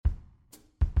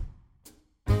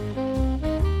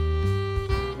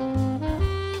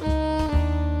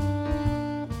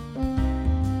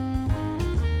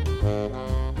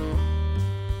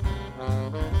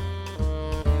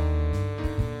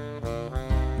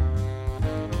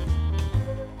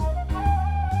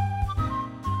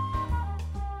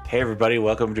Hey everybody,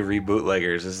 welcome to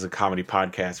Rebootleggers. This is a comedy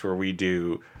podcast where we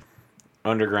do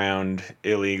underground,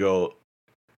 illegal,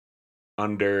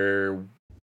 understood,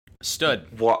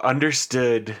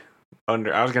 I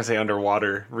was gonna say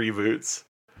underwater reboots.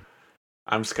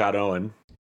 I'm Scott Owen.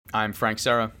 I'm Frank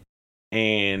Serra.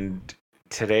 And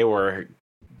today we're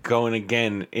going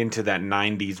again into that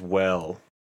 90s well.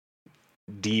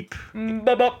 Deep.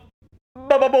 Baba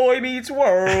Boy Meets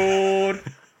World.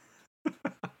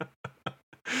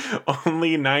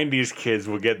 Only 90s kids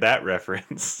will get that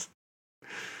reference.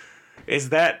 Is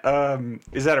that a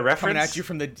reference? Coming at you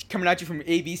from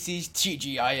ABC's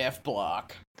TGIF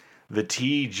block. The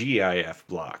TGIF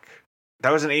block.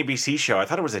 That was an ABC show. I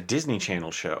thought it was a Disney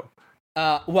Channel show.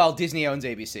 Well, Disney owns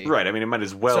ABC. Right. I mean, it might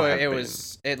as well. So have it been.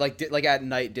 was like at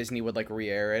night Disney would like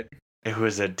re-air it. It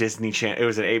was a Disney Channel. It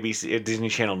was a Disney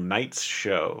Channel nights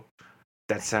show.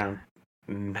 That sound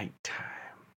nighttime.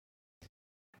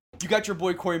 You got your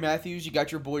boy Corey Matthews. You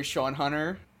got your boy Sean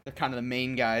Hunter. They're kind of the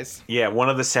main guys. Yeah, one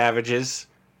of the savages.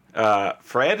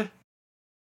 Fred?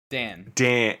 Ben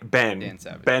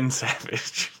Savage. Ben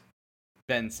Savage.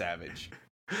 Ben Savage.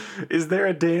 Is there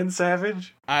a Dan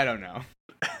Savage? I don't know.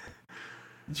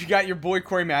 You got your boy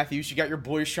Corey Matthews. You got your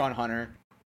boy Sean Hunter.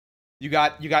 You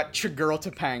got your girl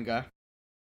Topanga.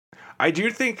 I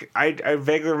do think I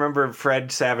vaguely remember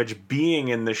Fred Savage being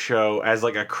in the show as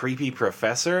like a creepy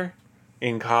professor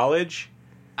in college.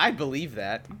 I believe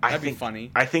that. That'd be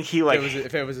funny. I think he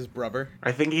if it was his brother.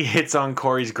 I think he hits on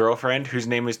Corey's girlfriend, whose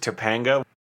name is Topanga.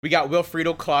 We got Will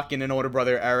Friedle clocking an older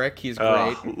brother Eric. He's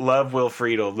great. Love Will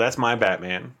Friedle. That's my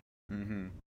Batman. Mm-hmm.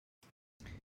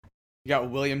 You got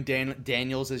William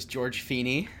Daniels as George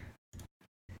Feeney.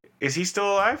 Is he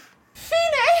still alive?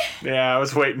 Feeney! Yeah, I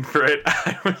was waiting for it.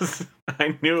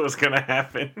 I knew it was gonna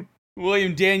happen.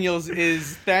 William Daniels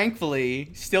is thankfully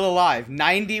still alive,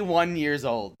 91 years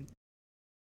old.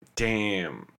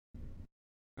 Damn.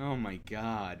 Oh my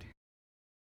god.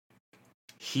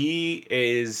 He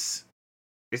is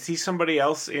he somebody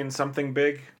else in something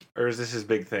big? Or is this his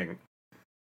big thing?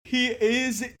 He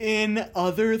is in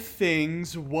other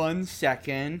things. 1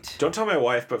 second. Don't tell my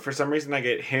wife, but for some reason I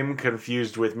get him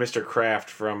confused with Mr. Kraft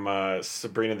from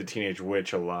Sabrina the Teenage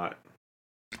Witch a lot.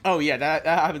 Oh yeah, that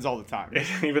happens all the time.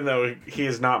 Even though he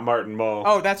is not Martin Mull.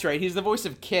 Oh, that's right. He's the voice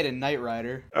of Kid in Knight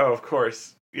Rider. Oh, of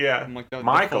course. Yeah. Like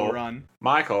Michael.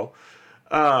 Michael.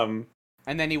 And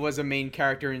then he was a main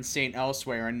character in Saint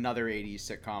Elsewhere, another 80s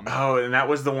sitcom. Oh, and that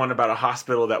was the one about a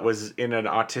hospital that was in an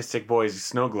autistic boy's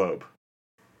snow globe.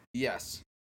 Yes.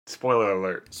 Spoiler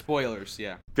alert. Spoilers,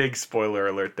 yeah. Big spoiler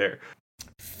alert there.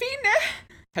 Feeney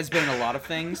has been in a lot of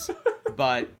things,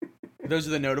 but those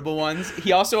are the notable ones.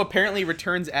 He also apparently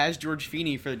returns as George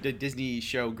Feeney for the Disney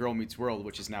show Girl Meets World,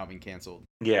 which is now being canceled.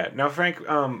 Yeah. Now, Frank,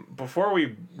 before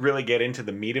we really get into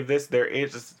the meat of this, there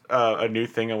is a new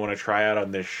thing I want to try out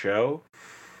on this show.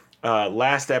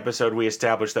 Last episode, we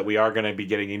established that we are going to be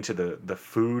getting into the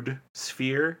food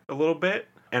sphere a little bit.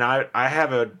 And I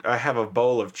have a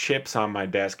bowl of chips on my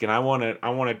desk, and I want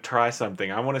to try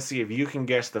something. I want to see if you can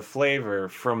guess the flavor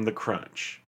from the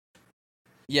crunch.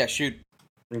 Yeah, shoot.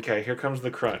 Okay, here comes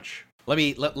the crunch. Let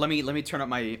me turn up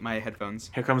my headphones.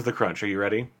 Here comes the crunch. Are you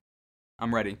ready?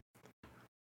 I'm ready.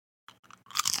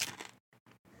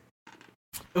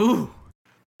 Ooh,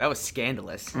 that was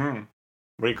scandalous. What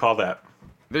do you call that?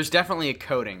 There's definitely a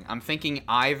coating. I'm thinking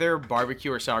either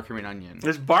barbecue or sour cream and onion.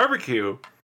 It's barbecue.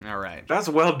 All right. That's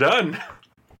well done.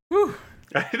 Whew.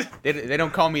 They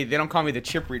don't call me the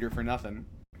chip reader for nothing.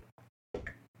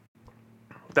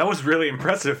 That was really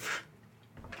impressive.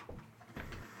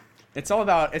 It's all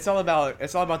about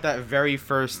that very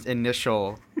first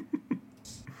initial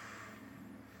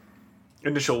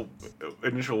Initial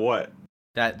what?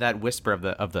 That whisper of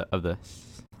the.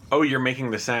 Oh, you're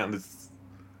making the sound. It's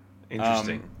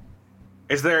interesting.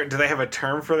 Do they have a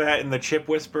term for that in the chip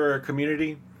whisperer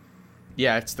community?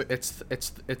 Yeah, it's the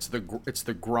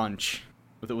grunch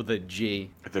with a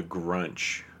G. The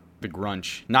grunch. The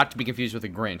grunch, not to be confused with the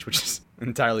Grinch, which is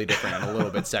entirely different and a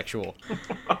little bit sexual.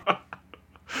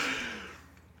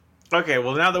 Okay,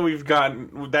 well now that we've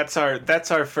gotten that's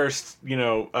our first, we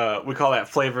call that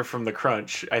flavor from the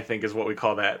crunch, I think is what we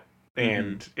call that.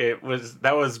 And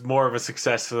that was more of a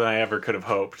success than I ever could have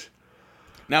hoped.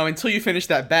 Now, until you finish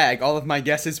that bag, all of my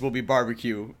guesses will be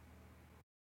barbecue.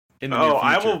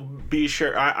 I will be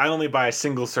sure. I only buy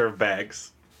single serve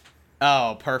bags.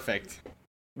 Oh, perfect.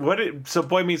 So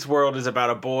Boy Meets World is about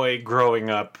a boy growing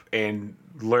up and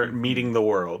meeting the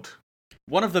world.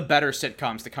 One of the better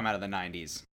sitcoms to come out of the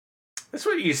 90s. That's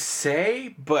what you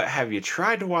say, but have you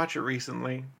tried to watch it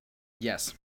recently?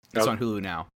 Yes. It's on Hulu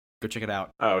now. Go check it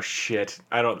out. Oh, shit.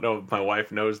 I don't know if my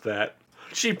wife knows that.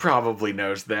 She probably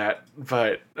knows that,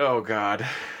 but oh god,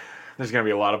 there's gonna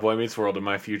be a lot of Boy Meets World in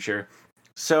my future.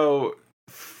 So,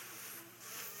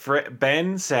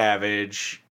 Ben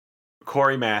Savage,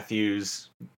 Corey Matthews,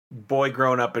 boy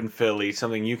grown up in Philly,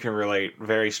 something you can relate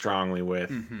very strongly with.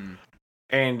 Mm-hmm.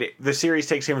 And the series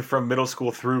takes him from middle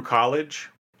school through college.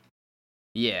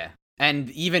 Yeah. And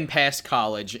even past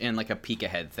college in like a peek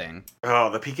ahead thing. Oh,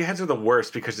 the peek aheads are the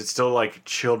worst because it's still like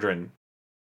children.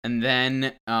 And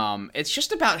then it's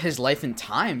just about his life and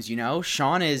times, you know?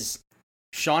 Sean is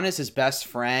his best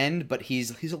friend, but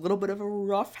he's a little bit of a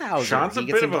roughhouser. Sean's a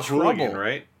bit of a hooligan,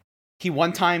 right? He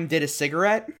one time did a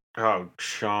cigarette. Oh,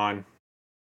 Sean.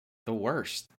 The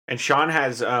worst. And Sean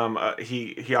has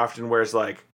he often wears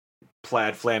like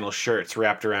plaid flannel shirts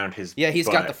wrapped around his he's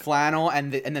butt. got the flannel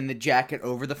and then the jacket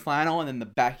over the flannel and then the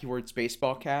backwards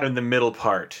baseball cap. And the middle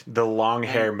part, the long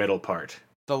hair middle part.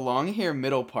 The long hair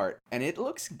middle part, and it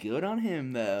looks good on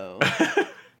him though.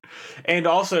 And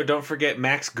also, don't forget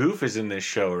Max Goof is in this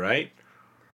show, right?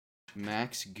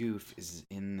 Max Goof is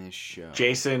in this show.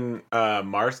 Jason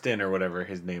Marsden or whatever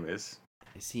his name is.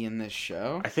 Is he in this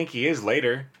show? I think he is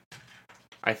later.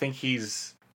 I think he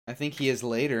is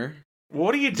later.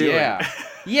 What are you doing?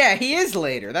 Yeah, he is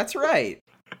later. That's right.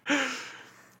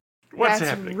 What's That's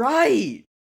happening? right.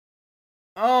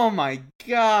 Oh my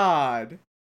god.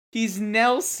 He's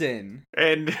Nelson.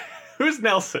 And who's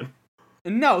Nelson?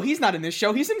 No, he's not in this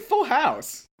show. He's in Full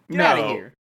House. Get No. out of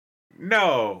here.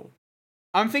 No.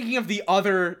 I'm thinking of the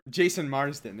other Jason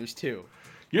Marsden. There's two.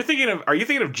 Are you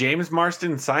thinking of James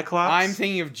Marsden Cyclops? I'm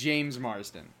thinking of James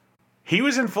Marsden. He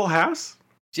was in Full House?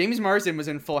 James Marsden was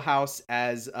in Full House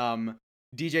as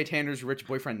DJ Tanner's rich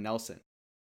boyfriend Nelson.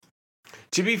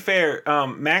 To be fair,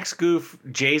 Max Goof,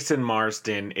 Jason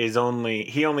Marsden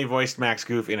he only voiced Max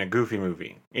Goof in a Goofy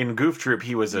movie. In Goof Troop,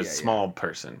 he was a small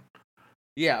person.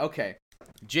 Yeah, okay.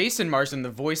 Jason Marsden, the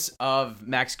voice of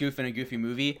Max Goof in a Goofy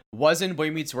movie, was in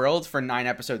Boy Meets World for 9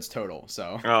 episodes total.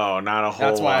 So oh, not a whole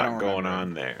that's why lot going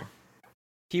on there.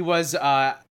 He was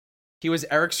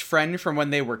Eric's friend from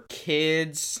when they were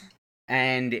kids,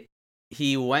 and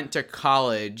he went to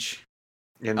college,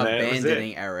 And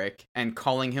abandoning Eric and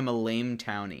calling him a lame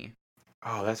townie.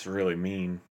 Oh, that's really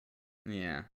mean.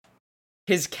 Yeah.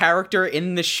 His character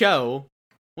in the show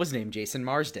was named Jason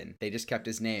Marsden. They just kept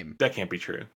his name. That can't be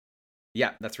true.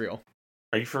 Yeah, that's real.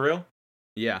 Are you for real?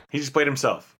 Yeah. He just played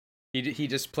himself. He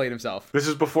just played himself. This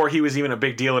was before he was even a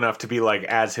big deal enough to be like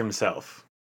as himself.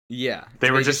 Yeah. They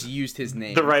just used his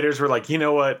name. The writers were like, you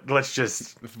know what? Let's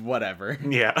just whatever.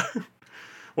 Yeah.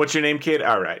 What's your name, kid?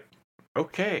 All right.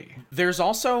 Okay. There's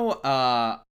also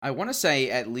I want to say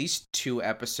at least 2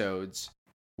 episodes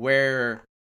where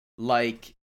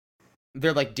like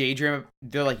they're like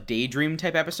daydream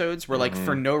type episodes where like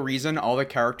for no reason all the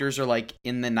characters are like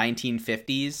in the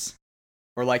 1950s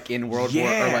or like in World War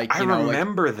or like I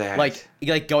remember that. Like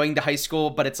going to high school,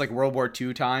 but it's like World War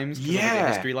II times. Yeah, like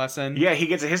a history lesson. Yeah, he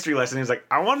gets a history lesson. He's like,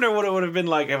 I wonder what it would have been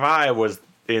like if I was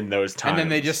in those times. And then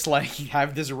they just like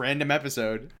have this random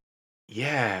episode.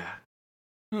 Yeah.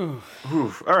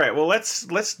 Oof. All right. Well,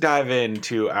 let's dive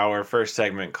into our first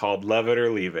segment called "Love It or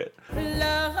Leave It."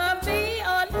 Love me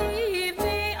or leave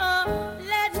me or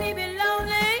let me be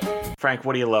lonely. Frank,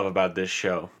 what do you love about this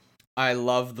show? I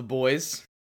love the boys,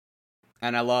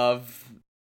 and I love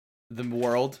the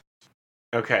world.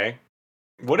 Okay.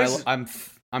 What is? I'm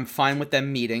fine with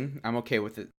them meeting. I'm okay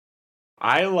with it.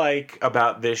 I like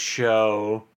about this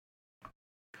show.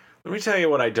 Let me tell you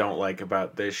what I don't like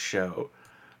about this show.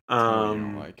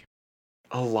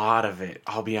 A lot of it,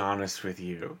 I'll be honest with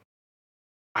you.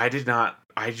 I do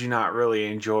not really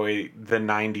enjoy the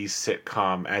 90s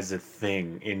sitcom as a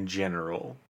thing in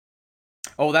general.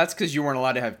 Oh, that's because you weren't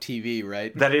allowed to have TV,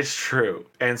 right? That is true.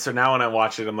 And so now when I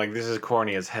watch it, I'm like, this is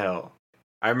corny as hell.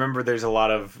 I remember there's a lot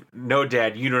of, no,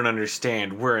 Dad, you don't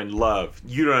understand. We're in love.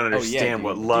 You don't understand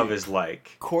what love is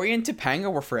like. Corey and Topanga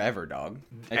were forever, dog.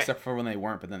 Except for when they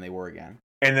weren't, but then they were again.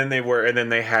 And then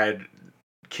they had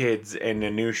kids in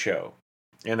a new show.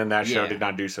 And then that show did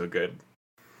not do so good.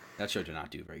 That show did not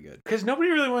do very good. Because nobody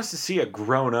really wants to see a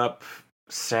grown-up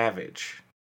Savage.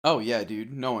 Oh, yeah,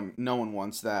 dude. No one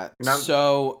wants that.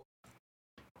 So,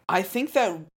 I think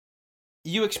that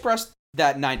you expressed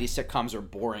that 90s sitcoms are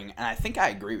boring, and I think I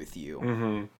agree with you.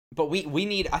 Mm-hmm. But we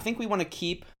want to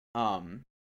keep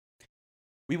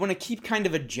kind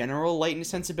of a general light and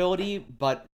sensibility,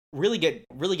 but really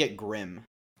get grim.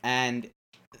 And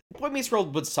Boy Meets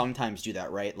World would sometimes do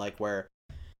that, right? Like where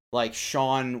like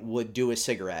Sean would do a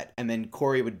cigarette and then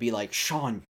Corey would be like,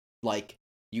 Sean, like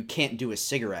you can't do a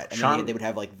cigarette. And then they would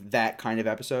have like that kind of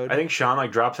episode. I think Sean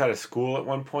like drops out of school at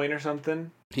one point or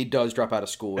something. He does drop out of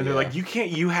school. And they're like,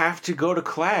 you have to go to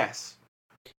class.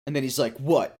 And then he's like,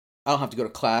 what? I don't have to go to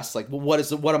class. Like, well,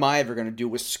 what am I ever going to do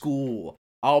with school?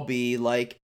 I'll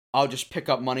just pick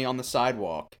up money on the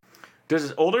sidewalk. Does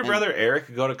his older brother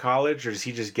Eric go to college, or does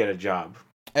he just get a job?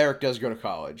 Eric does go to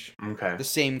college. Okay. The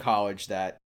same college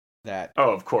that Oh,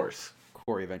 of course.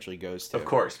 Corey eventually goes to. Of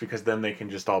course, because then they can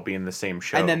just all be in the same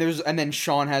show. And then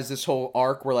Sean has this whole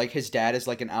arc where like his dad is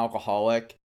like an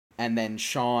alcoholic, and then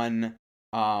Sean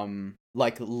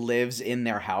like lives in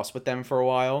their house with them for a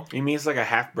while. He means like a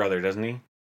half brother, doesn't he?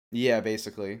 Yeah,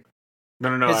 basically.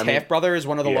 No. His half brother is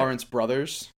one of the Lawrence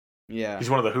brothers. Yeah. He's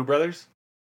one of the who brothers?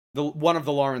 One of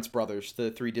the Lawrence brothers,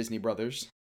 the 3 Disney brothers.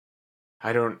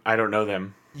 I don't know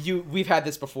them. We've had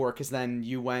this before, because then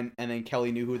you went and then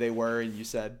Kelly knew who they were and you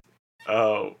said.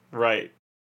 Oh, right.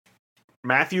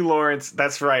 Matthew Lawrence,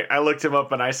 that's right. I looked him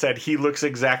up and I said he looks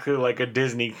exactly like a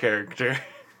Disney character.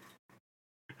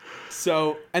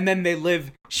 So, and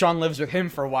then Sean lives with him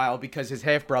for a while because his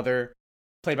half brother,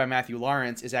 played by Matthew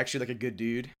Lawrence, is actually like a good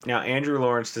dude. Now, Andrew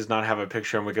Lawrence does not have a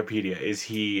picture on Wikipedia. Is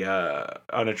he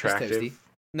unattractive? He's toasty.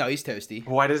 No, he's toasty.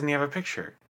 Why doesn't he have a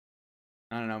picture?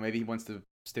 I don't know. Maybe he wants to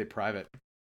stay private.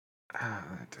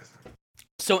 That doesn't.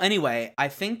 So anyway, I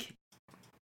think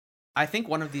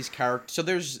one of these characters. So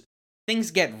there's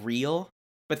things get real,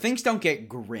 but things don't get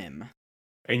grim.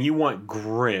 And you want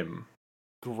grim.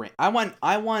 Grim.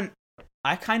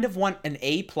 I kind of want an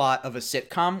A plot of a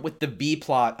sitcom with the B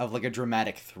plot of like a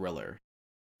dramatic thriller.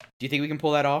 Do you think we can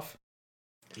pull that off?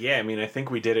 Yeah, I mean, I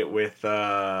think we did it with.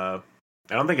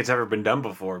 I don't think it's ever been done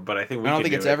before, but I think we. I don't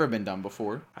think it's ever been done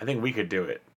before. I think we could do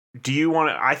it. Do you want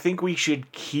to? I think we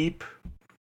should keep.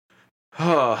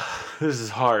 Oh, this is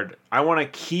hard. I want to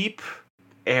keep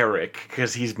Eric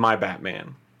because he's my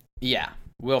Batman. Yeah,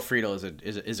 Will Friedle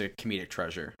is a comedic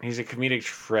treasure. He's a comedic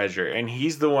treasure, and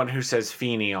he's the one who says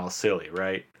Feeny all silly,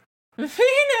 right?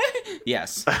 Feeny.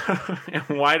 Yes. And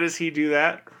why does he do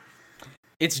that?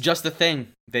 It's just a thing.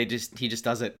 He just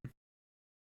does it.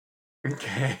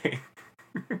 Okay.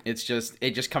 It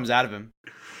just comes out of him.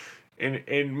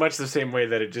 In much the same way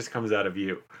that it just comes out of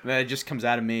you. It just comes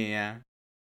out of me, yeah.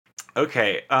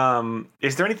 Okay.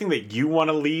 Is there anything that you want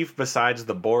to leave besides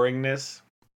the boringness?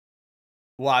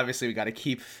 Well, obviously we got to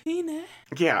keep Feeny.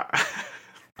 Yeah.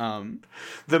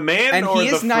 The man, and or he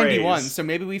is the 91, phrase? so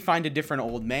maybe we find a different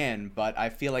old man, but I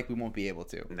feel like we won't be able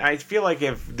to. I feel like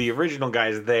if the original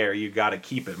guy's there, you got to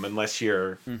keep him, unless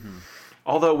you're. Mm-hmm.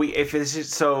 Although if it's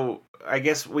just, so, I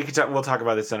guess we'll talk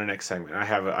about this in our next segment. I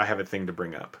have a thing to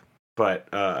bring up. But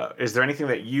is there anything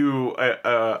that you,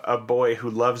 a boy who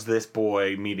loves this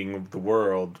boy meeting the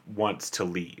world, wants to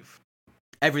leave?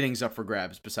 Everything's up for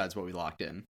grabs besides what we locked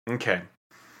in. Okay.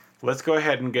 Let's go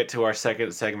ahead and get to our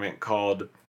second segment called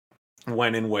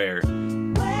When and Where.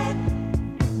 And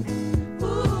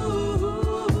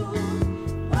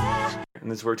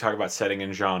this is where we talk about setting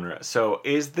and genre. So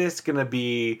is this going to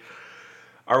be...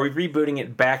 Are we rebooting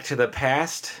it back to the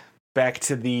past? Back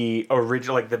to the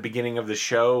original, like the beginning of the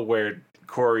show where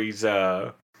Corey's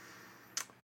a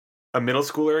middle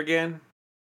schooler again?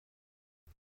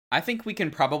 I think we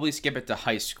can probably skip it to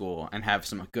high school and have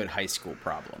some good high school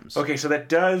problems. Okay, so that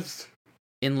does...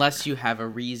 Unless you have a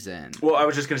reason. Well, I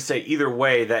was just going to say, either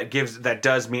way, that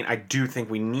does mean I do think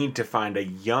we need to find a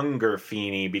younger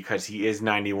Feeny because he is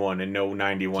 91 and no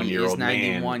 91-year-old man. He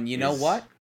is 91. You know what?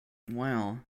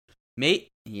 Well,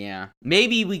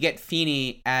 maybe we get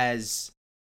Feeny as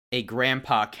a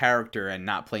grandpa character and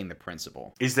not playing the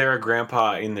principal. Is there a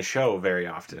grandpa in the show very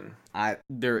often?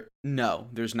 No,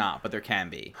 there's not, but there can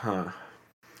be. Huh.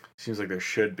 Seems like there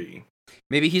should be.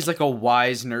 Maybe he's like a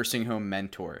wise nursing home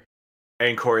mentor.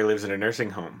 And Corey lives in a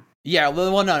nursing home. Yeah,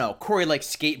 well, no. Corey, like,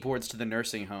 skateboards to the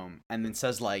nursing home and then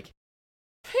says, like,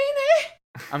 Feeny,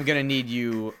 I'm gonna need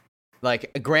you,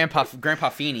 like, Grandpa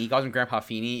Feeny. He calls him Grandpa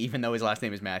Feeny, even though his last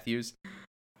name is Matthews.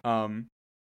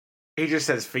 He just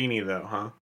says Feeny, though, huh?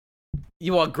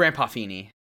 You want Grandpa Feeny.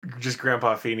 Just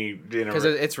Grandpa Feeny. Because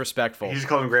it's respectful. He just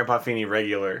calls him Grandpa Feeny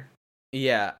regular.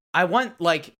 Yeah. I want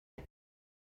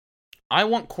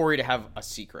Corey to have a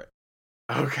secret.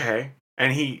 Okay.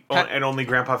 And only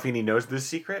Grandpa Feeny knows this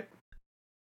secret?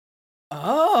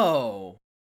 Oh.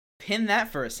 Pin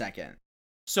that for a second.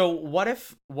 So what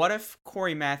if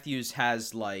Corey Matthews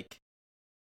has, like,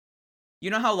 you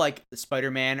know how, like,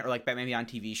 Spider-Man or, like, Batman Beyond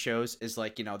TV shows is,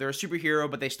 like, you know, they're a superhero,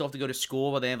 but they still have to go to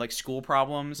school, but they have, like, school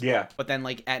problems. Yeah. But then,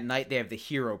 like, at night they have the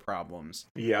hero problems.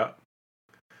 Yeah.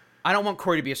 I don't want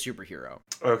Corey to be a superhero.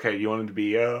 Okay, you want him to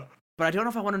be, But I don't know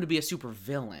if I want him to be a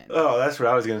supervillain. Oh, that's what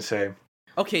I was gonna say.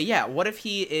 Okay, yeah, what if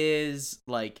he is,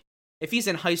 like, if he's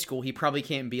in high school, he probably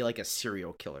can't be like a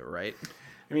serial killer, right?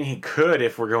 I mean, he could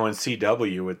if we're going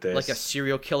CW with this. Like a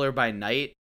serial killer by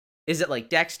night. Is it like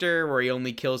Dexter, where he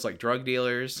only kills like drug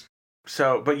dealers?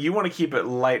 So, but you want to keep it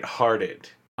lighthearted.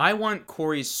 I want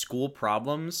Corey's school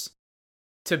problems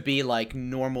to be like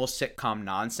normal sitcom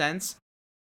nonsense,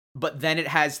 but then it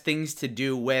has things to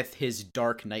do with his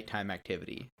dark nighttime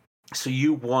activity. So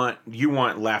you want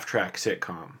laugh track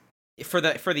sitcom. For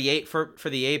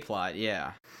the A plot,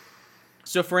 yeah.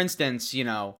 So for instance, you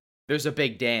know, there's a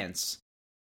big dance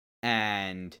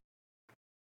and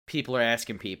people are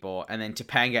asking people, and then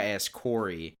Topanga asks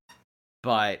Corey,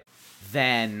 but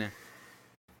then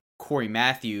Corey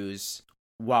Matthews,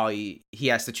 while he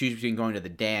has to choose between going to the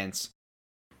dance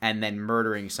and then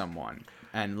murdering someone.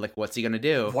 And like, what's he gonna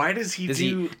do? Why does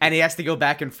he and he has to go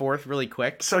back and forth really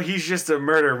quick. So he's just a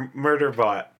murder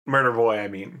boy. I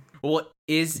mean, well,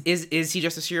 is he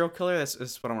just a serial killer?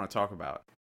 That's what I want to talk about.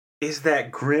 Is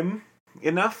that grim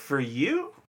enough for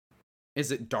you?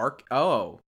 Is it dark?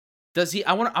 Oh, does he?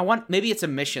 I want. Maybe it's a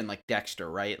mission like Dexter,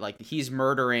 right? Like he's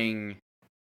murdering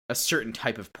a certain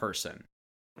type of person.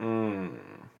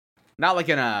 Not like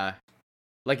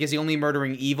like, is he only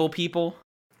murdering evil people?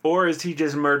 Or is he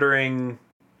just murdering...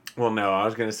 Well, no, I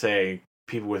was going to say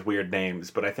people with weird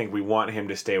names, but I think we want him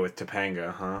to stay with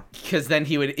Topanga, huh? Because then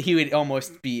he would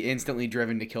almost be instantly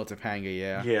driven to kill Topanga,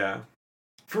 yeah. Yeah.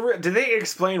 For real, did they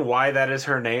explain why that is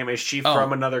her name? Is she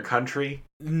from another country?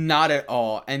 Not at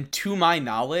all. And to my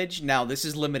knowledge, now this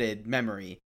is limited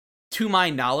memory, to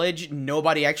my knowledge,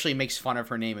 nobody actually makes fun of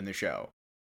her name in the show.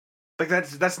 Like,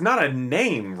 that's not a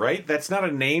name, right? That's not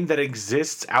a name that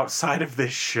exists outside of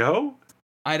this show?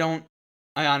 I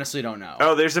honestly don't know.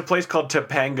 Oh, there's a place called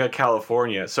Topanga,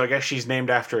 California, so I guess she's named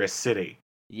after a city.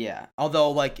 Yeah. Although,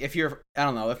 like, I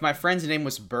don't know, if my friend's name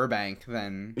was Burbank,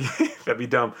 then... That'd be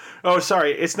dumb. Oh,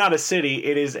 sorry, it's not a city,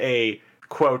 it is a,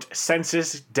 quote,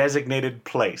 census-designated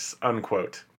place,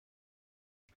 unquote.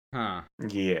 Huh.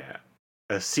 Yeah.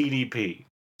 A CDP.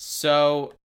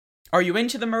 So... Are you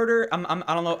into the murder? I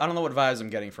don't know what vibes I'm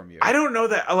getting from you. I don't know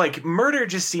that, like, murder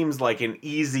just seems like an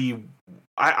easy...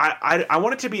 I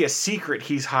want it to be a secret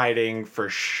he's hiding for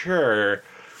sure.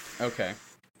 Okay.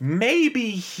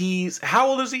 Maybe he's... How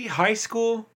old is he? High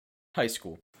school? High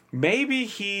school. Maybe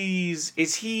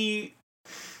is he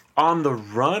on the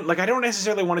run? Like, I don't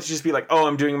necessarily want it to just be like, oh,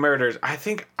 I'm doing murders. I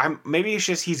think maybe it's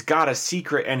just he's got a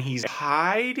secret and he's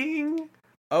hiding?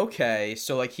 Okay,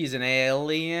 so, like, he's an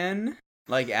alien?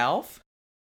 Like Alf?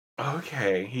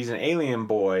 Okay, he's an alien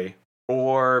boy.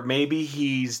 Or maybe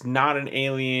he's not an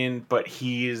alien, but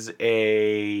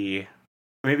maybe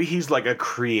he's like a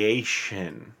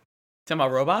creation. Talking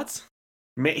about robots?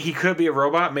 He could be a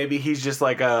robot. Maybe he's just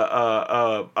like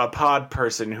a pod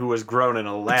person who was grown in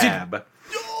a lab.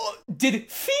 Did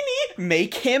Feeny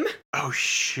make him? Oh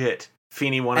shit!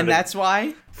 Feeny wanted, and that's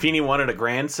why Feeny wanted a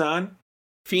grandson.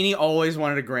 Feeny always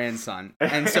wanted a grandson,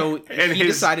 and so he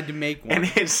decided to make one. And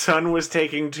his son was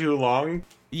taking too long.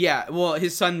 Yeah, well,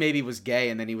 his son maybe was gay,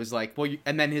 and then he was like, well,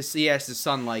 and then he asked his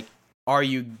son, like, are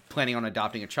you planning on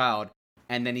adopting a child?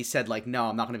 And then he said, like, no,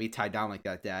 I'm not going to be tied down like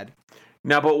that, Dad.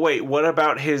 Now, but wait, what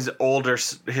about his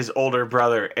older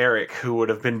brother, Eric, who would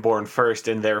have been born first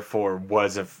and therefore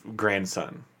was a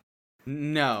grandson?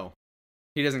 No,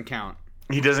 he doesn't count.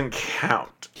 He doesn't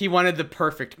count. He wanted the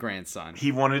perfect grandson.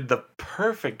 He wanted the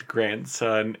perfect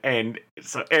grandson, and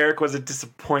so Eric was a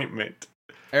disappointment.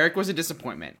 Eric was a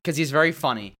disappointment, because he's very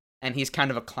funny, and he's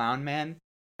kind of a clown man.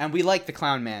 And we like the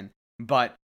clown man,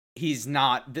 but he's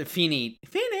not... Feeny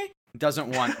doesn't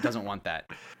want that.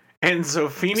 And so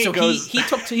Feeny goes...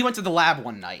 He went to the lab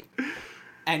one night,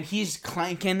 and he's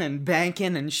clanking and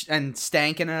banking and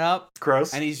stanking it up.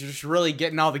 Gross. And he's just really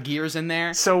getting all the gears in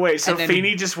there. So wait,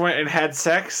 Feeny just went and had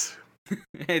sex?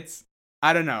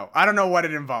 I don't know. I don't know what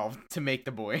it involved to make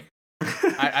the boy.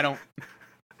 I don't...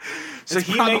 So it's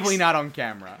probably not on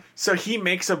camera. So he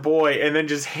makes a boy and then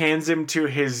just hands him to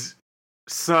his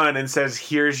son and says,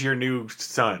 here's your new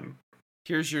son.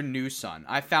 Here's your new son.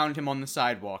 I found him on the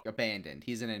sidewalk, abandoned.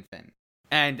 He's an infant.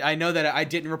 And I know that I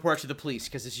didn't report to the police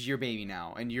because this is your baby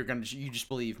now, and you just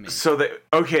believe me. So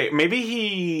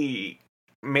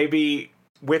maybe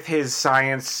with his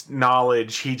science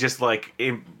knowledge, he just like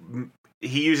he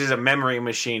uses a memory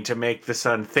machine to make the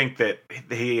son think that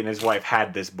he and his wife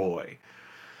had this boy.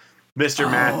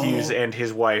 Mr. Matthews and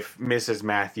his wife, Mrs.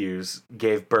 Matthews,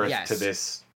 gave birth to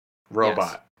this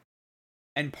robot. Yes.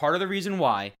 And part of the reason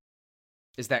why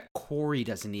is that Corey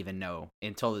doesn't even know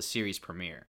until the series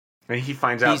premiere. And he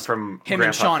finds out from him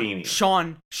Grandpa and Feeny.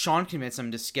 Sean convinced him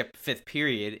to skip 5th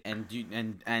period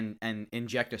and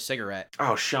inject a cigarette.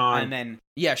 Oh, Sean. And then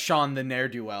Sean the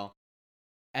ne'er-do-well.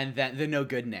 and then the no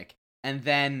good Nick, and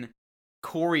then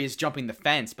Corey is jumping the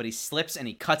fence, but he slips and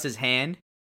he cuts his hand,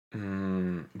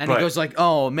 and he goes like,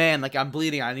 "Oh man, like I'm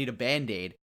bleeding, I need a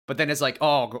Band-Aid." But then it's like,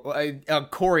 "Oh,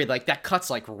 Corey, like that cut's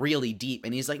like really deep,"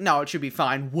 and he's like, "No, it should be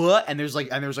fine." What? And there's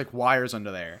like wires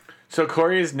under there. So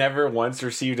Corey has never once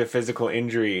received a physical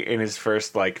injury in his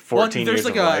first like 14 years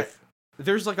of life.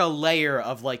 There's like a layer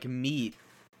of like meat,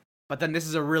 but then this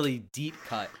is a really deep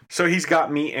cut. So he's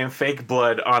got meat and fake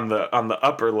blood on the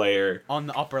upper layer. On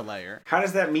the upper layer. How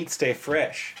does that meat stay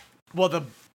fresh? Well,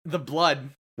 the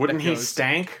blood. Wouldn't he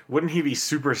stank? Wouldn't he be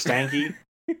super stanky?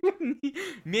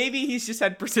 Maybe he's just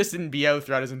had persistent BO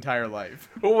throughout his entire life.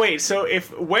 Well, wait. So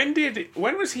when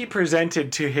was he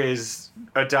presented to his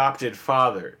adopted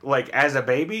father? Like as a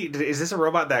baby? Is this a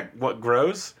robot that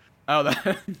grows? Oh,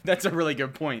 that's a really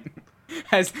good point.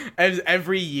 As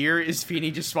every year is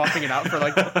Feeney just swapping it out for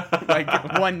like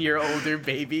 1 year older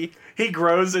baby. He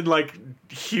grows in like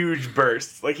huge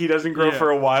bursts. Like he doesn't grow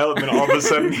for a while, and then all of a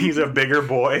sudden he's a bigger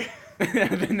boy.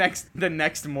 the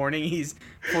next morning he's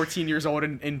 14 years old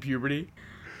in puberty.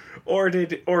 Or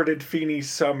did Feeney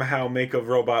somehow make a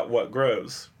robot what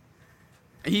grows?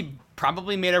 He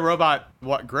probably made a robot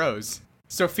what grows.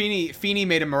 So Feeney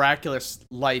made a miraculous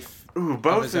life. Ooh,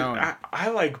 both of his own. I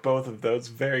like both of those.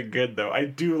 Very good though. I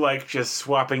do like just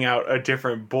swapping out a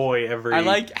different boy every. I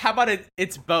like. How about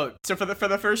it's both? So for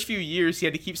the first few years, he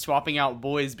had to keep swapping out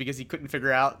boys because he couldn't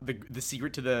figure out the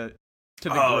secret to the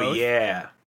growth. Oh yeah.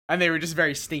 And they were just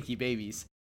very stinky babies.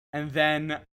 And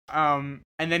then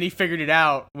he figured it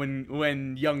out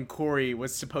when young Corey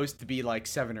was supposed to be like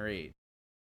 7 or 8.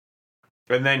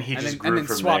 And then he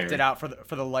swapped there. it out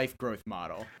for the life growth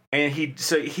model. And he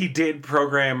did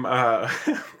program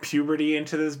puberty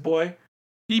into this boy.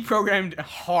 He programmed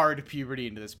hard puberty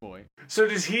into this boy. So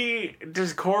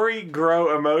does Corey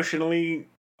grow emotionally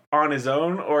on his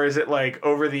own, or is it like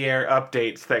over the air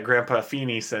updates that Grandpa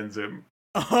Feeney sends him?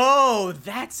 Oh,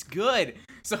 that's good.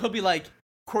 So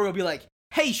Corey will be like,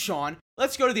 "Hey Sean,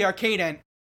 let's go to the arcade and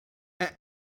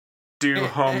do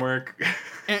homework."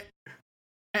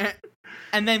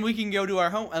 And then we can go to our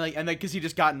home, and then because he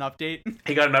just got an update.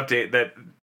 He got an update that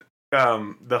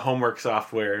the homework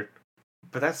software,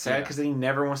 but that's sad because then he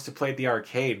never wants to play at the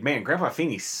arcade. Man, Grandpa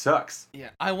Feeney sucks. Yeah,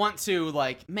 I want to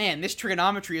man, this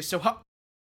trigonometry is so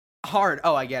hard.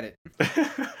 Oh, I get it.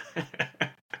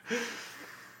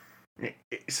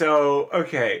 So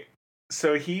okay,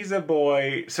 so he's a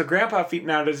boy. So Grandpa Feeney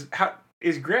now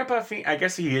is Grandpa Feeney? I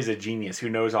guess he is a genius who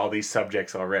knows all these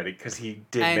subjects already because he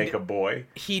did make a boy.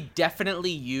 He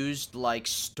definitely used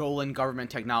stolen government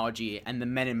technology, and the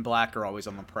Men in Black are always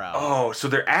on the prowl. Oh, so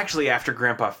they're actually after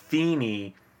Grandpa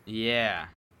Feeney. Yeah.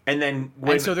 And then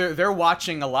so they're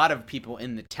watching a lot of people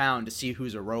in the town to see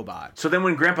who's a robot. So then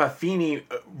when Grandpa Feeney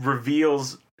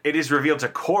revealed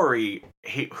to Corey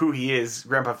who he is,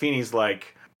 Grandpa Feeney's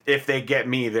like, if they get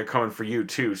me, they're coming for you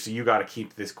too. So you got to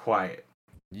keep this quiet.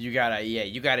 You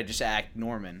gotta just act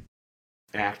Norman.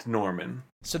 Act Norman.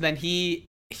 So then he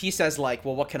says well,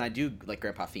 what can I do,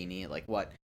 Grandpa Feeney?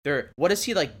 What does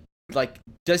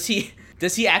he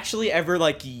does he actually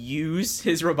ever use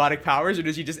his robotic powers, or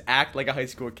does he just act like a high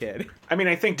school kid? I mean,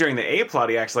 I think during the A plot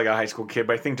he acts like a high school kid,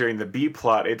 but I think during the B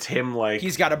plot it's him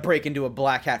he's got to break into a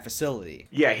black hat facility.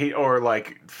 Yeah, or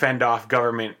fend off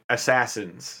government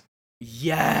assassins.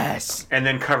 Yes. And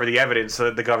then cover the evidence so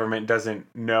that the government doesn't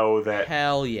know that.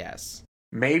 Hell yes.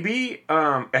 Maybe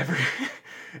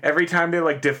every time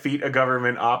they defeat a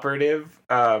government operative,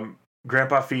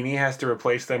 Grandpa Feeney has to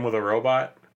replace them with a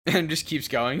robot. And just keeps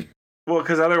going. Well,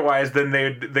 because otherwise then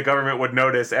the government would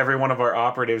notice every one of our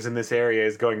operatives in this area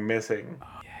is going missing.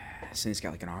 Oh, yeah. So he's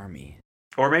got an army.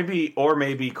 Or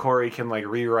maybe Corey can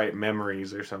rewrite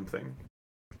memories or something.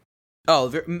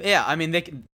 Oh, yeah, I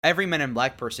mean, every Men in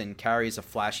Black person carries a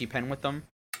flashy pen with them.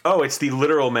 Oh, it's the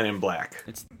literal Men in Black.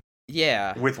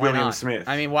 With William Smith.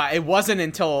 I mean, why? It wasn't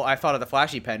until I thought of the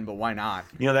flashy pen, but why not?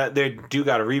 That they do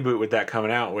got a reboot with that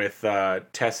coming out with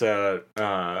Tessa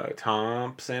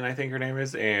Thompson, I think her name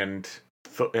is, and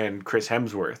Chris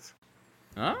Hemsworth.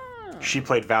 Ah. She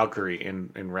played Valkyrie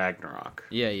in Ragnarok.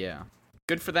 Yeah.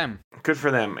 Good for them. Good for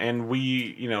them. And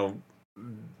we,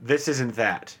 this isn't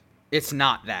that. It's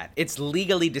not that. It's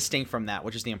legally distinct from that,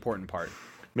 which is the important part.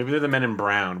 Maybe they're the Men in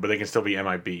Brown, but they can still be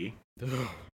MIB.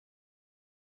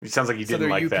 It sounds like you didn't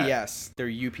like that. They're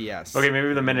UPS. Okay,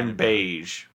 maybe the Men in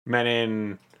Beige. Men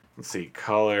in, let's see,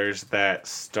 colors that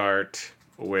start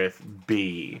with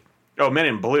B. Oh, Men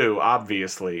in Blue,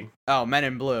 obviously. Oh, Men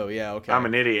in Blue, yeah, okay. I'm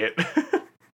an idiot.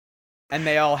 And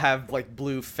they all have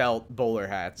blue felt bowler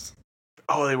hats.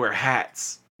 Oh, they wear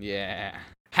hats. Yeah.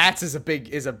 Hats is a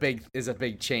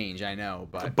big change, I know,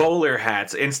 but Bowler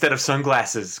hats instead of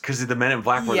sunglasses because the Men in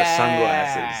Black wear the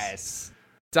sunglasses. Yes.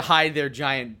 To hide their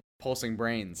giant pulsing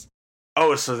brains.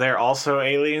 Oh, so they're also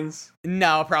aliens?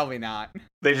 No, probably not.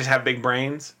 They just have big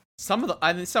brains? Some of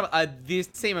the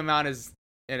same amount as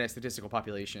in a statistical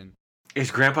population.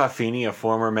 Is Grandpa Feeney a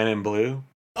former Men in Blue?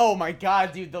 Oh my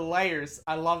god, dude, the layers.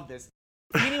 I love this.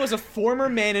 Feeney was a former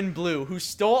Man in Blue who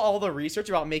stole all the research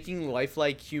about making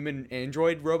lifelike human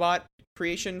android robot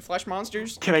creation flesh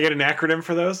monsters. Can I get an acronym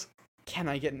for those? Can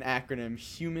I get an acronym?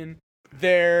 Human.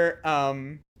 They're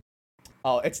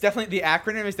oh, it's definitely the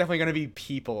acronym is definitely going to be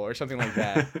people or something like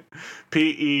that.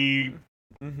 PEEPL.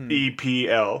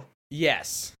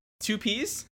 Yes. 2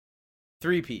 P's?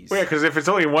 3 P's. Well, yeah, because if it's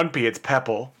only 1 P, it's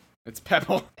Pepple. It's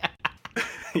Pepple.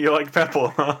 You like Pepple,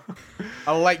 huh?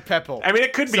 I like Pepple. I mean,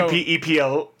 it could be So-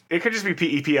 PEPL. It could just be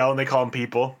PEPL and they call them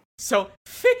people. So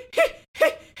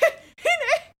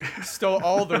stole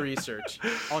all the research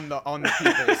on the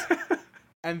peoples,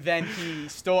 and then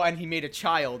he made a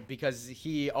child because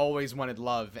he always wanted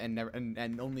love and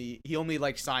only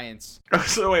liked science.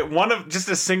 So wait, just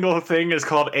a single thing is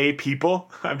called a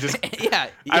people? I'm just... yeah.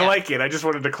 I like it. I just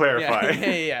wanted to clarify.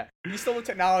 Yeah. He stole the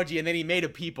technology and then he made a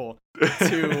people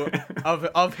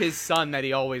of his son that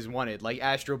he always wanted, like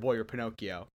Astro Boy or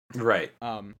Pinocchio. Right.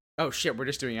 Oh shit, we're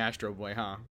just doing Astro Boy,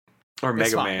 huh? Or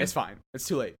Mega fine, Man. It's fine. It's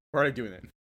too late. We're already doing it.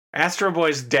 Astro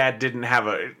Boy's dad didn't have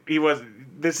he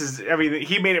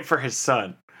made it for his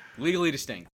son. Legally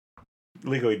distinct.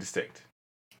 Legally distinct.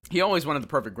 He always wanted the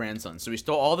perfect grandson, so he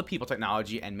stole all the people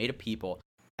technology and made a people.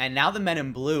 And now the Men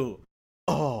in Blue,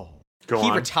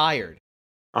 he retired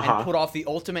and put off the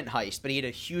ultimate heist, but he had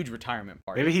a huge retirement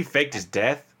party. Maybe he faked his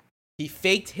death? He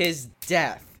faked his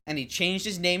death, and he changed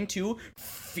his name to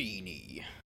Feeney.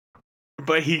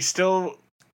 But he still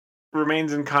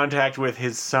remains in contact with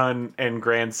his son and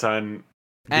grandson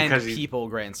And people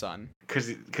grandson. Because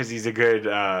he's a good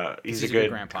he's a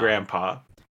good grandpa.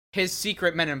 His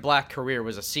secret Men in Black career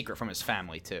was a secret from his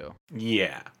family too.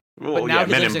 Yeah. Well, But now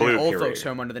he Men lives in in Blue an old career. folks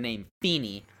home under the name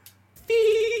Feeney.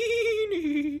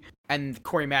 Feeney. And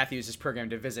Corey Matthews is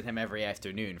programmed to visit him every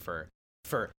afternoon for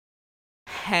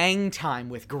hang time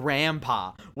with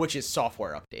Grandpa, which is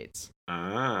software updates.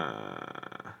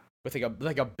 Ah. With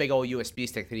like a big old USB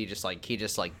stick that he just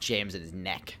jams in his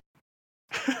neck.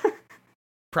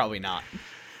 Probably not.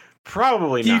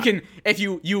 Probably not. You can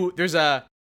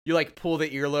you like pull the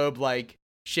earlobe like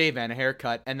shave and a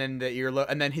haircut, and then the earlobe,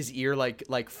 and then his ear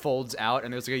like folds out,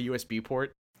 and there's like a USB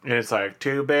port. And it's like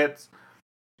 2 bits.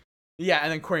 Yeah,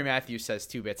 and then Corey Matthews says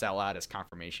 2 bits out loud as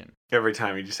confirmation. Every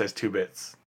time he just says 2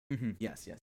 bits. Mm-hmm. Yes.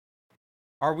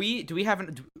 Do we have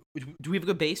a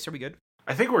good base? Are we good?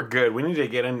 I think we're good. We need to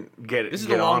get This is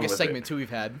get the on longest with segment it. too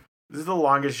we've had. This is the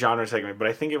longest genre segment, but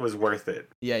I think it was worth it.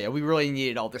 Yeah, we really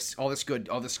needed all this good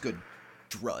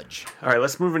drudge. All right,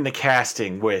 let's move into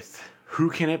casting with Who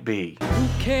Can It Be? Who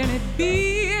can it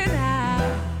be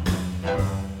now?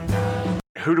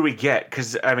 Who do we get?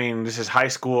 Because, I mean, this is high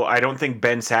school. I don't think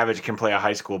Ben Savage can play a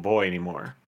high school boy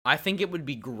anymore. I think it would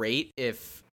be great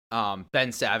if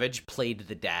Ben Savage played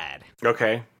the dad.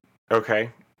 Okay.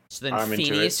 So then I'm into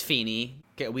Feeney it. is Feeney.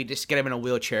 We just get him in a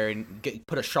wheelchair and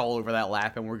put a shawl over that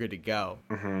lap, and we're good to go.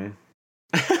 Mm-hmm.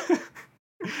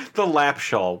 The lap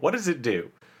shawl. What does it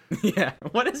do? Yeah.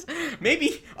 What is...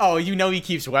 Maybe... Oh, he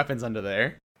keeps weapons under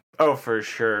there. Oh, for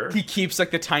sure. He keeps,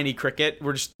 like, the tiny cricket.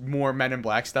 We're just more Men in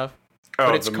Black stuff. Oh,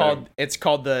 But it's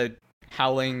called the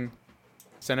Howling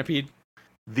Centipede.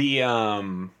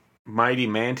 The, Mighty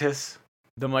Mantis.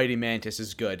 The Mighty Mantis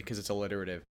is good because it's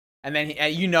alliterative. And then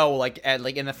in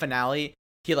the finale,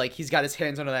 he's got his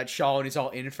hands under that shawl and he's all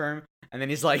infirm, and then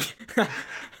he's like,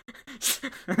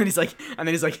 and then he's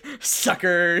like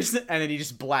suckers, and then he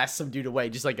just blasts some dude away,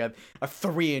 just like a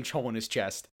 3-inch hole in his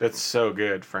chest. That's so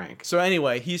good, Frank. So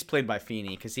anyway, he's played by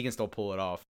Feeney because he can still pull it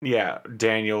off. Yeah,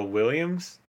 Daniel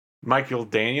Williams? Michael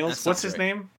Daniels? That What's sounds his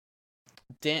right. name?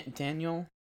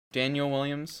 Daniel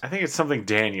Williams. I think it's something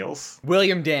Daniels.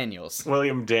 William Daniels.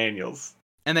 William Daniels.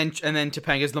 And then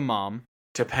Topanga's the mom.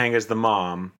 Topanga's the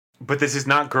mom. But this is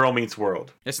not Girl Meets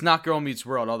World. It's not Girl Meets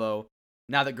World, although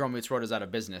now that Girl Meets World is out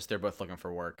of business, they're both looking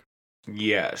for work.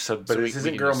 Yeah, but So this we isn't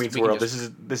can Girl just- Meets we can World.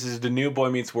 just- This is the new Boy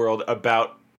Meets World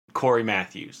about Corey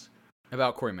Matthews.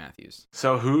 About Corey Matthews.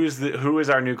 So who is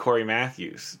our new Corey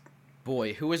Matthews?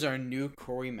 Boy, who is our new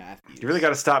Corey Matthews? You really got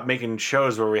to stop making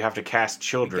shows where we have to cast We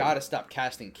children. gotta stop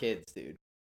casting kids, dude.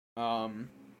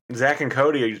 Zach and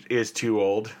Cody is too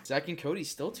old. Zach and Cody's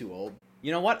still too old.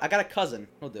 You know what? I got a cousin.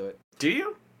 He'll do it. Do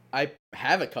you? I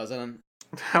have a cousin.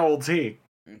 How old's he?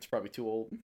 It's probably too old.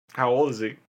 How old is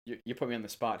he? You put me on the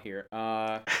spot here.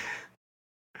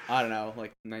 I don't know,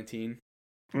 like 19.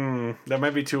 That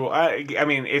might be too. I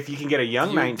mean, if you can get a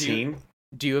young 19,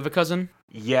 Do you have a cousin?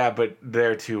 yeah, but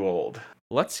they're too old.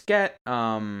 Let's get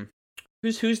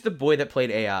who's the boy that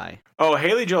played AI? Oh,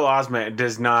 Haley Joel Osment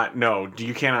does not. No,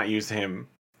 you cannot use him.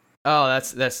 Oh,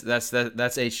 that's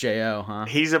HJO, huh?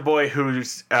 He's a boy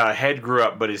whose head grew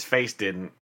up, but his face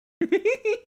didn't.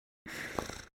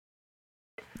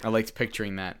 I liked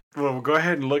picturing that. Well, go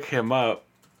ahead and look him up.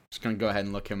 Just gonna go ahead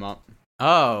and look him up.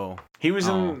 Oh, He was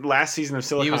in last season of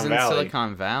Silicon Valley. he was in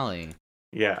Silicon Valley.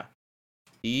 Yeah.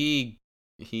 He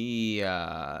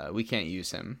we can't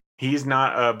use him. He's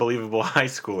not a believable high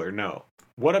schooler, no.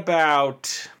 What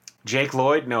about Jake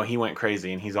Lloyd? No, he went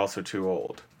crazy and he's also too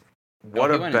old.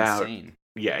 What he went about insane.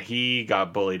 Yeah, he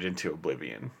got bullied into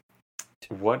oblivion.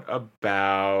 What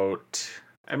about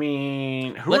I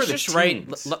mean, who Let's are the just write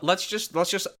teens? let's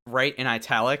just write in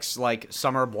italics like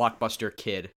summer blockbuster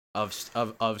kid of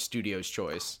Studio's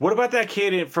choice. What about that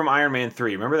kid from Iron Man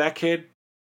 3? Remember that kid?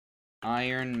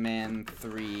 Iron Man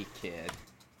 3 kid.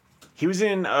 He was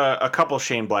in a couple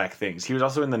Shane Black things. He was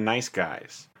also in The Nice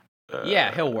Guys.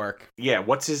 Yeah, he'll work. Yeah,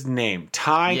 what's his name?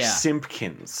 Ty Yeah.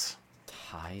 Simpkins.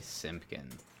 Ty Simpkin.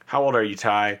 How old are you,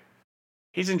 Ty?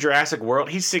 He's in Jurassic World.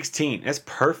 He's 16. That's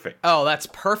perfect. Oh, that's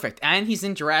perfect. And he's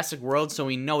in Jurassic World, so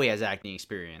we know he has acting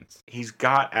experience. He's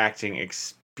got acting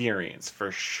experience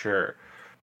for sure.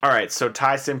 All right, so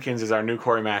Ty Simpkins is our new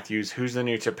Corey Matthews. Who's the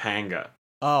new Topanga?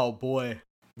 Oh boy.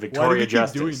 Victoria keep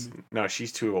Justice. doing No,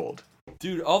 she's too old.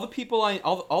 Dude, all the people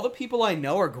I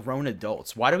know are grown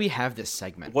adults. Why do we have this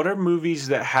segment? What are movies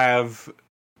that have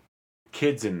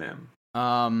kids in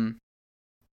them?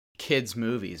 Kids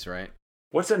movies, right?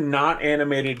 What's a not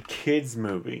animated kids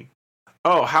movie?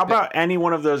 Oh, how about any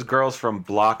one of those girls from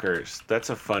Blockers? That's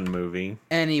a fun movie.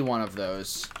 Any one of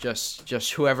those.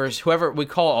 Just whoever we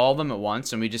call all of them at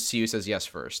once and we just see who says yes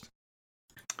first.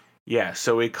 Yeah,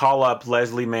 so we call up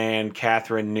Leslie Mann,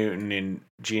 Catherine Newton, and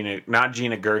not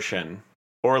Gina Gershon,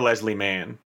 or Leslie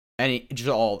Mann. Any just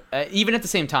all even at the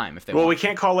same time if they Well, want. we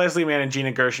can't call Leslie Mann and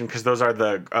Gina Gershon because those are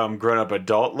the grown-up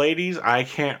adult ladies. I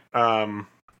can't.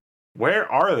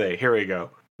 Where are they? Here we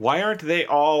go. Why aren't they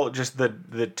all just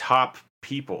the top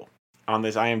people on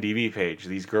this IMDb page?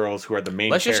 These girls who are the main.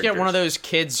 Let's just characters. get one of those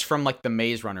kids from like the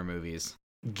Maze Runner movies.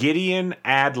 Gideon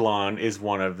Adlon is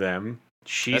one of them.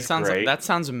 She's great. That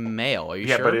sounds male. Are you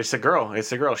yeah, sure? but it's a girl.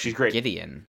 It's a girl. She's great.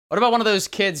 Gideon. What about one of those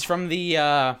kids from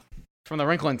the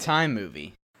Wrinkle in Time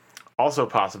movie? Also a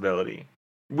possibility.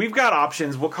 We've got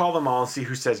options. We'll call them all and see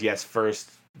who says yes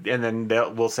first, and then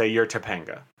we'll say you're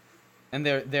Topanga. And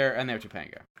they're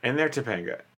Topanga. And they're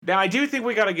Topanga. Now, I do think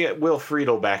we got to get Will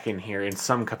Friedle back in here in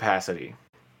some capacity.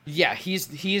 Yeah, he's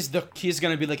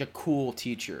gonna be like a cool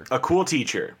teacher. A cool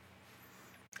teacher.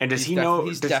 And does he know?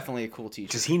 He's definitely a cool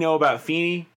teacher. Does he know about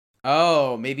Feeney?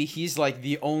 Oh, maybe he's like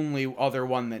the only other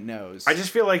one that knows. I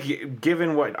just feel like,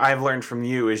 given what I've learned from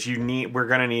you, is we're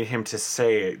gonna need him to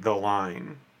say the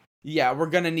line. Yeah, we're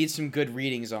gonna need some good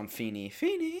readings on Feeney.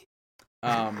 Feeney.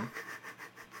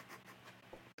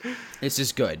 This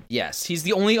is good. Yes, he's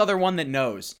the only other one that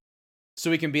knows. So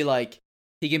he can make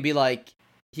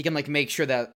sure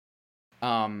that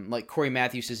like Corey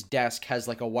Matthews' desk has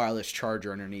like a wireless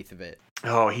charger underneath of it.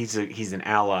 Oh, he's an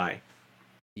ally.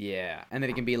 Yeah, and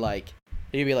then it can be like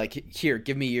here,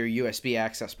 give me your USB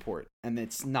access port, and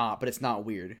it's not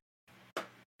weird.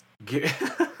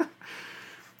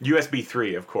 USB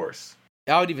 3, of course.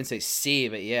 I would even say C,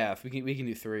 but yeah, if we can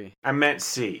do 3. I meant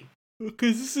C.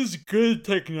 Because this is good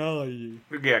technology.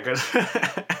 Yeah, because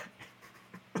I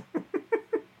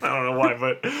don't know why,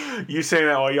 but you saying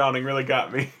that while yawning really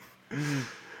got me.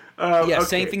 Okay.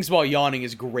 Saying things while yawning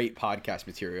is great podcast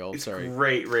material. It's Sorry.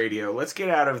 great radio. Let's get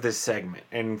out of this segment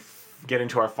and get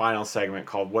into our final segment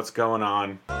called "What's Going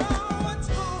On."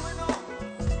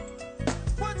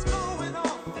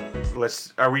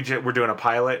 We're doing a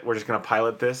pilot. We're just gonna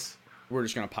pilot this. We're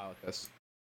just gonna pilot this.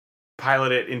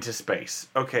 Pilot it into space.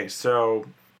 Okay, so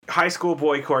high school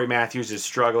boy Corey Matthews is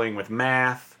struggling with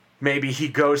math. Maybe he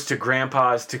goes to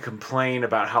Grandpa's to complain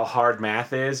about how hard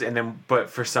math is, but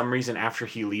for some reason after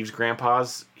he leaves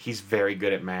Grandpa's, he's very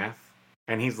good at math.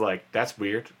 And he's like, that's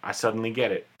weird. I suddenly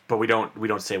get it. But we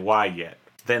don't say why yet.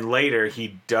 Then later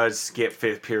he does skip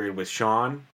 5th period with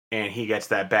Sean, and he gets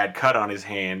that bad cut on his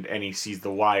hand and he sees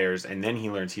the wires, and then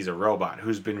he learns he's a robot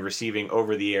who's been receiving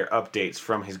over-the-air updates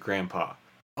from his grandpa.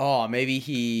 Oh, maybe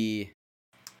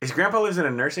His grandpa lives in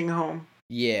a nursing home?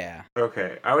 Yeah.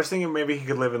 Okay. I was thinking maybe he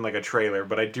could live in like a trailer,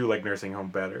 but I do like nursing home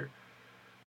better.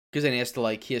 Because then he has to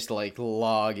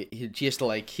log. He has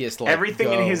to Everything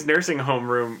go. in his nursing home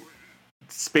room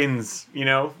spins,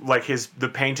 like the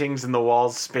paintings and the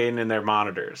walls spin in their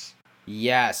monitors.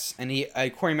 Yes, and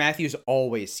Corey Matthews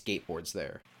always skateboards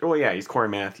there. Oh yeah, he's Corey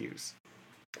Matthews.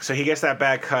 So he gets that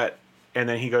bad cut, and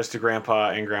then he goes to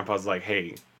Grandpa, and Grandpa's like,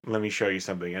 "Hey, let me show you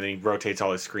something," and then he rotates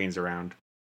all his screens around.